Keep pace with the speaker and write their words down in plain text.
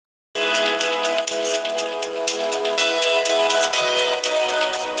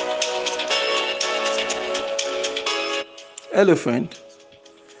Hello, friend.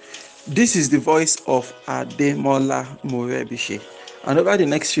 This is the voice of Ademola Morebise. And over the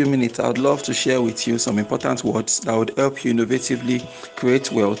next few minutes, I would love to share with you some important words that would help you innovatively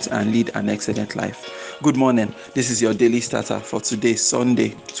create wealth and lead an excellent life. Good morning. This is your daily starter for today,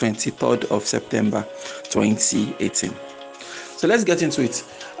 Sunday, 23rd of September, 2018. So let's get into it.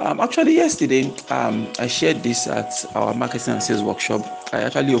 Actually, yesterday, I shared this at our marketing and sales workshop. I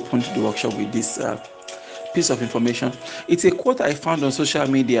actually opened the workshop with this piece of information. It's a quote I found on social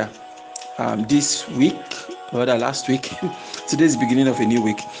media this week, or rather last week. Today is the beginning of a new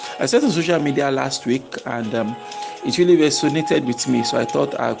week. I saw it on social media last week, and it really resonated with me. So I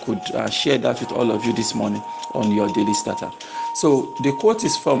thought I could share that with all of you this morning on your daily starter. So the quote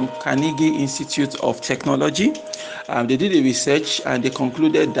is from Carnegie Institute of Technology. They did a research and they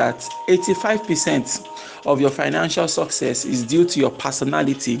concluded that 85% of your financial success is due to your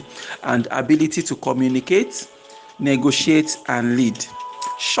personality and ability to communicate, negotiate, and lead.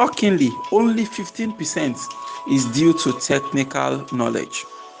 Shockingly, only 15% is due to technical knowledge.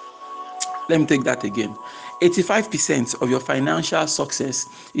 Let me take that again. 85% of your financial success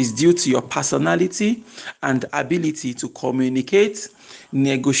is due to your personality and ability to communicate,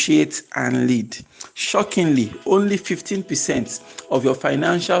 negotiate, and lead. Shockingly, only 15% of your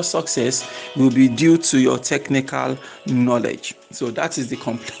financial success will be due to your technical knowledge. So that is the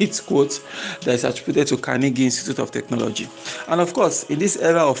complete quote that is attributed to Carnegie Institute of Technology. And of course, in this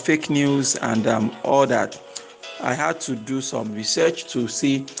era of fake news and all that, I had to do some research to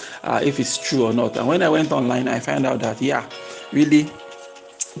see if it's true or not. And when I went online, I found out that, yeah, really,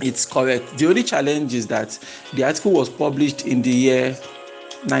 it's correct. The only challenge is that the article was published in the year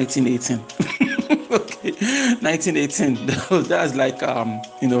 1918. Okay, 1918. That's like,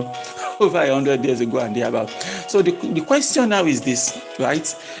 over 100 years ago and thereabout. So the question now is this,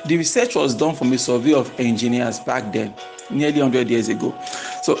 right? The research was done from a survey of engineers back then, nearly 100 years ago.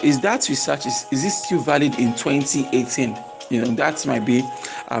 So is that research, is this still valid in 2018? That might be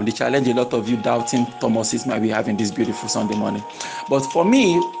the challenge a lot of you doubting Thomases might be having this beautiful Sunday morning. But for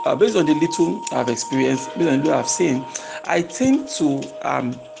me, based on the little I've experienced, based on the little I've seen, I tend to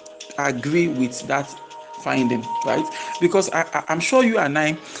agree with that finding, right? Because I'm sure you and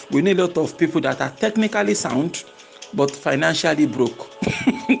I, we know a lot of people that are technically sound but financially broke.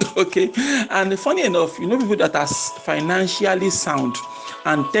 Okay, and funny enough, people that are financially sound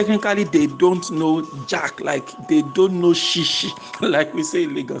and technically they don't know jack, like they don't know shishi, like we say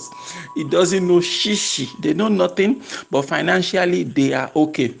in Lagos. It doesn't know shishi. They know nothing, but financially they are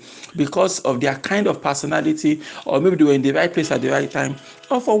okay because of their kind of personality, or maybe they were in the right place at the right time,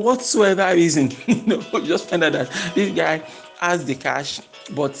 or for whatsoever reason. You just find out that this guy has the cash,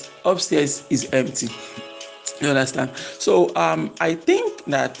 but upstairs is empty. You understand? So I think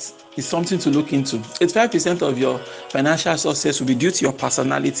that is something to look into. 85% of your financial success will be due to your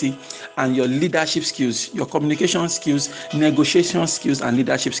personality and your leadership skills, your communication skills, negotiation skills, and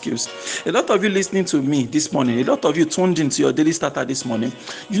leadership skills. A lot of you listening to me this morning, a lot of you tuned into your daily starter this morning,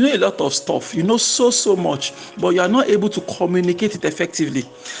 you know a lot of stuff, you know so much, but you are not able to communicate it effectively.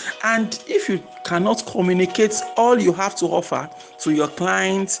 And if you cannot communicate all you have to offer to your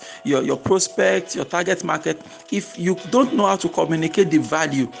clients, your prospects, your target market, if you don't know how to communicate the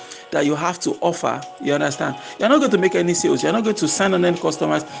value that you have to offer, you understand, you're not going to make any sales, you're not going to sign on any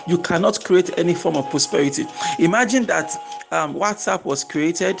customers, you cannot create any form of prosperity. Imagine that WhatsApp was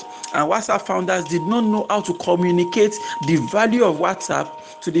created and WhatsApp founders did not know how to communicate the value of WhatsApp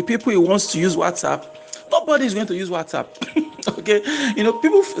to the people who wants to use WhatsApp. Nobody is going to use WhatsApp. Okay,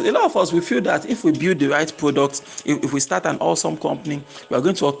 people, a lot of us, we feel that if we build the right product, if we start an awesome company, we are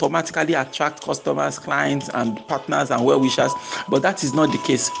going to automatically attract customers, clients, and partners and well-wishers. But that is not the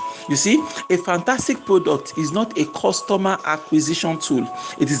case. You see, a fantastic product is not a customer acquisition tool.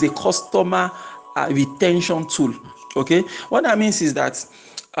 It is a customer retention tool. Okay, what that means is that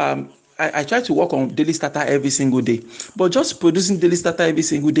I try to work on daily starter every single day, but just producing daily starter every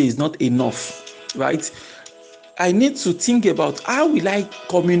single day is not enough, right? I need to think about how will I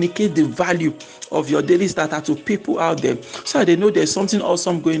communicate the value of your daily starter to people out there, so that they know there's something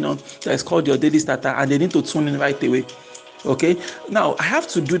awesome going on that is called your daily starter and they need to tune in right away. Okay, now I have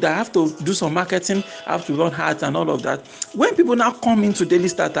to do that. I have to do some marketing, I have to run ads and all of that. When people now come into daily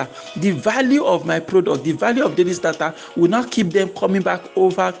starter, the value of my product, the value of daily starter will now keep them coming back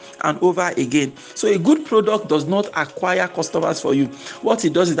over and over again. So a good product does not acquire customers for you. What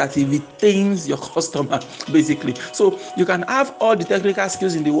it does is that it retains your customer, basically. So you can have all the technical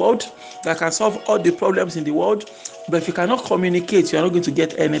skills in the world that can solve all the problems in the world, but if you cannot communicate, you're not going to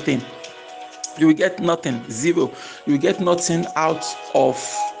get anything. You will get nothing, zero. You will get nothing out of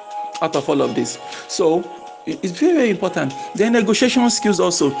all of this. So It's very, very important. Then negotiation skills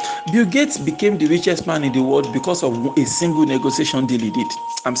also. Bill Gates became the richest man in the world because of a single negotiation deal he did.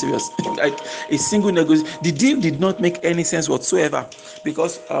 I'm serious. Like a single negotiation. The deal did not make any sense whatsoever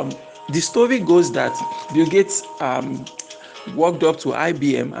because the story goes that Bill Gates walked up to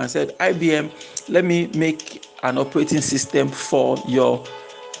IBM and said, IBM, let me make an operating system for your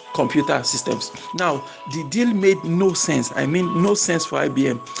computer systems. Now, the deal made no sense. I mean, no sense for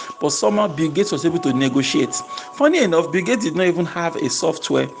IBM. But somehow Bill Gates was able to negotiate. Funny enough, Bill Gates did not even have a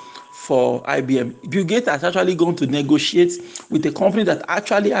software for IBM. Bill Gates has actually gone to negotiate with a company that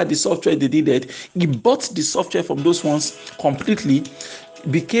actually had the software they needed. He bought the software from those ones completely,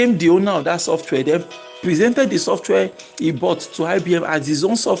 became the owner of that software, then presented the software he bought to IBM as his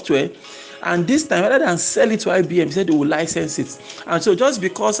own software. And this time, rather than sell it to IBM, he said they will license it. And so just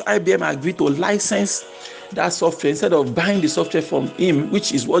because IBM agreed to license that software instead of buying the software from him,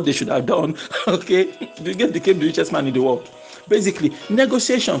 which is what they should have done, okay, Bill Gates became the richest man in the world. Basically,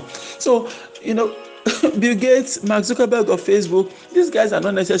 negotiation. So, Bill Gates, Mark Zuckerberg of Facebook, these guys are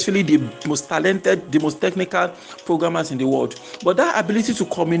not necessarily the most talented, the most technical programmers in the world. But that ability to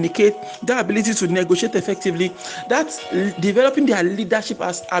communicate, that ability to negotiate effectively, that's developing their leadership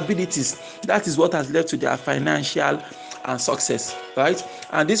as abilities, that is what has led to their financial and success, right?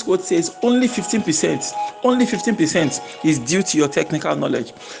 And this quote says only 15% is due to your technical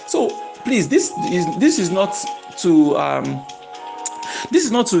knowledge. So please, this is not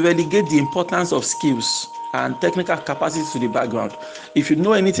to relegate the importance of skills and technical capacity to the background. If you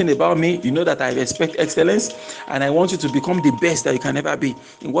know anything about me, you know that I respect excellence and I want you to become the best that you can ever be.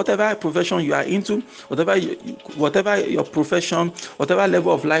 In whatever profession you are into, whatever your profession, whatever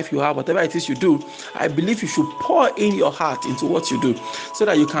level of life you have, whatever it is you do, I believe you should pour in your heart into what you do so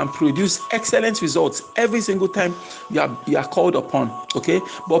that you can produce excellent results every single time you are called upon. Okay?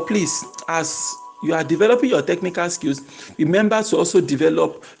 But please, as you are developing your technical skills, remember to also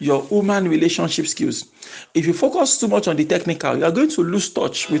develop your human relationship skills. If you focus too much on the technical, you are going to lose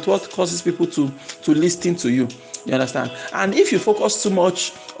touch with what causes people to listen to you. You understand? And if you focus too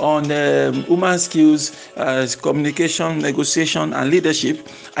much on human skills, communication, negotiation, and leadership,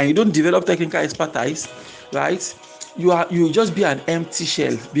 and you don't develop technical expertise, right? You will just be an empty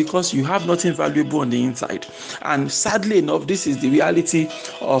shell because you have nothing valuable on the inside. And sadly enough, this is the reality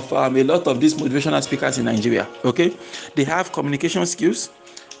of a lot of these motivational speakers in Nigeria. Okay, they have communication skills,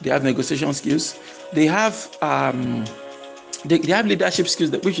 they have negotiation skills, they have they have leadership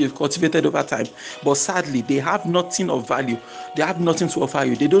skills which they've cultivated over time, but sadly they have nothing of value. They have nothing to offer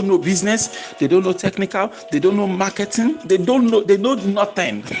you. They don't know business, they don't know technical, they don't know marketing, they know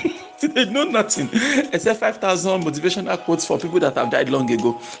nothing. They know nothing except 5,000 motivational quotes for people that have died long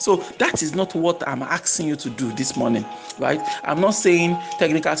ago. So that is not what I'm asking you to do this morning, right? I'm not saying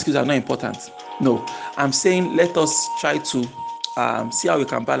technical skills are not important. No, I'm saying let us try to see how we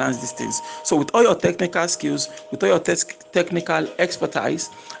can balance these things. So with all your technical skills, with all your technical expertise,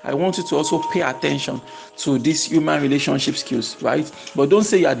 I want you to also pay attention to these human relationship skills, right? But don't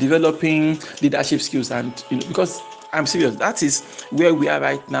say you are developing leadership skills because I'm serious. That is where we are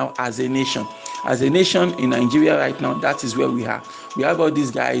right now as a nation. As a nation in Nigeria right now, that is where we are. We have all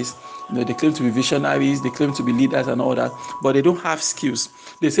these guys, they claim to be visionaries, they claim to be leaders and all that, but they don't have skills.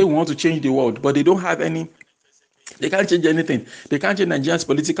 They say we want to change the world, but they don't have any. They can't change anything. They can't change Nigeria's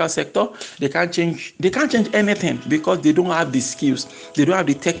political sector. They can't change anything because they don't have the skills. They don't have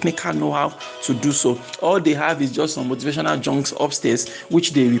the technical know-how to do so. All they have is just some motivational junks upstairs,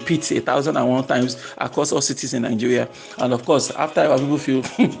 which they repeat 1,001 times across all cities in Nigeria. And of course, after a while, people feel,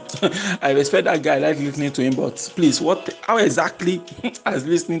 I respect that guy, I like listening to him, but please, how exactly has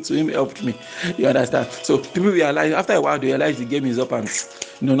listening to him helped me? You understand? So people realize, after a while, they realize the game is up and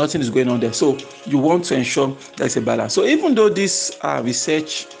nothing is going on there. So you want to ensure there's a balance. So even though this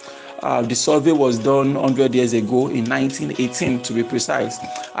research, the survey was done 100 years ago in 1918 to be precise,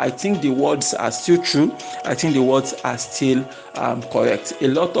 I think the words are still true. I think the words are still correct. A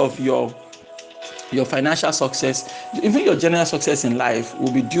lot of your financial success, even your general success in life,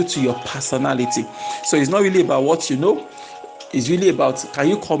 will be due to your personality. So it's not really about what you know. It's really about, can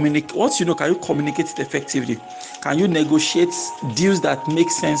you communicate what you know? Can you communicate it effectively? Can you negotiate deals that make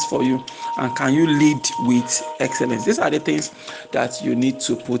sense for you? And can you lead with excellence? These are the things that you need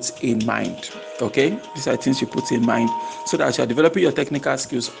to put in mind. Okay, these are things you put in mind so that as you are developing your technical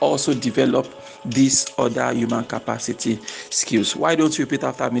skills, also develop these other human capacity skills. Why don't you repeat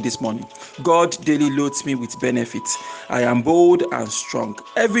after me this morning? God daily loads me with benefits. I am bold and strong.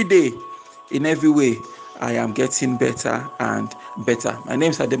 Every day, in every way, I am getting better and better. My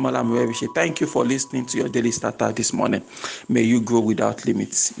name is Ademola Morebise. Thank you for listening to your Daily Starter this morning. May you grow without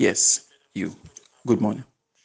limits. Yes, you. Good morning.